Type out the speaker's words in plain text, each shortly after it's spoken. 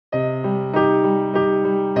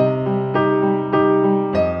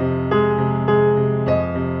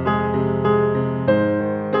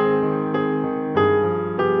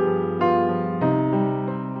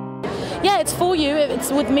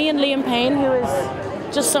me and Liam Payne, who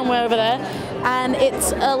is just somewhere over there, and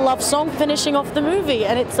it's a love song finishing off the movie,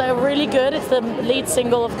 and it's really good. It's the lead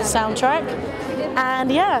single of the soundtrack,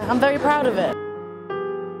 and yeah, I'm very proud of it.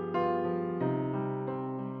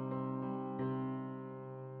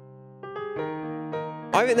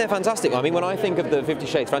 I think they're fantastic. I mean, when I think of the 50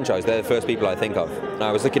 Shades franchise, they're the first people I think of. And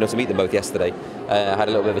I was lucky enough to meet them both yesterday. I had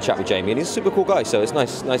a little bit of a chat with Jamie, and he's a super cool guy, so it's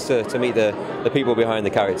nice to meet the people behind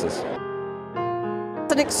the characters.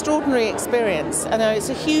 It's an extraordinary experience. I know it's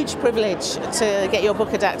a huge privilege to get your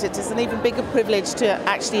book adapted. It's an even bigger privilege to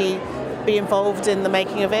actually be involved in the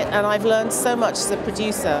making of it, and I've learned so much as a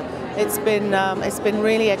producer. It's been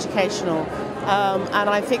really educational, and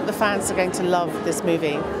I think the fans are going to love this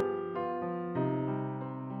movie.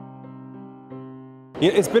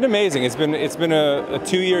 Yeah, it's been amazing. It's been a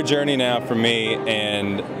 2-year journey now for me,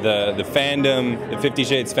 and the fandom, the 50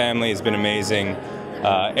 Shades family has been amazing.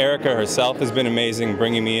 Erica herself has been amazing,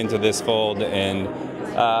 bringing me into this fold, and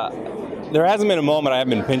there hasn't been a moment I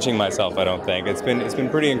haven't been pinching myself. I don't think it's been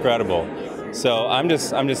pretty incredible. So I'm just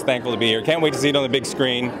thankful to be here. Can't wait to see it on the big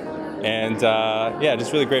screen, and yeah,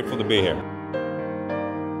 just really grateful to be here.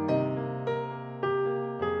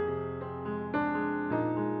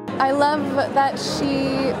 I love that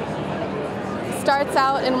she starts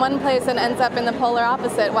out in one place and ends up in the polar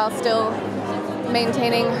opposite while still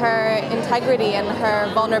maintaining her integrity and her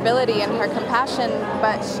vulnerability and her compassion,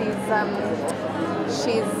 but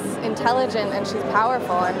she's intelligent and she's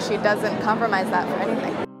powerful, and she doesn't compromise that for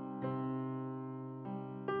anything.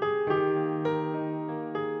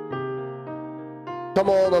 Come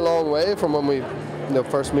on a long way from when we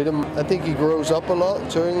first meet him. I think he grows up a lot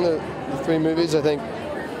during the 3 movies. I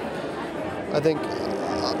think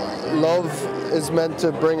love is meant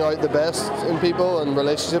to bring out the best in people, and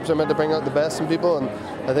relationships are meant to bring out the best in people, and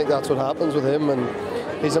I think that's what happens with him, and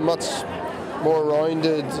he's a much more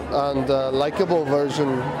rounded and likable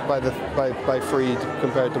version by Freed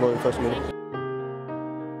compared to when we first met him.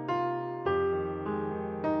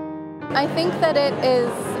 I think that it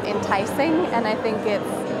is enticing, and I think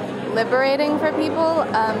it's liberating for people.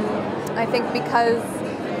 I think because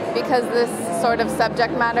this sort of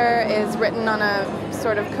subject matter is written on a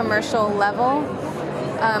sort of commercial level,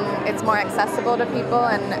 it's more accessible to people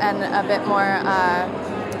and a bit more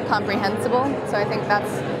comprehensible. So I think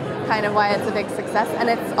that's kind of why it's a big success, and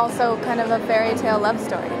it's also kind of a fairy tale love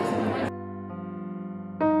story.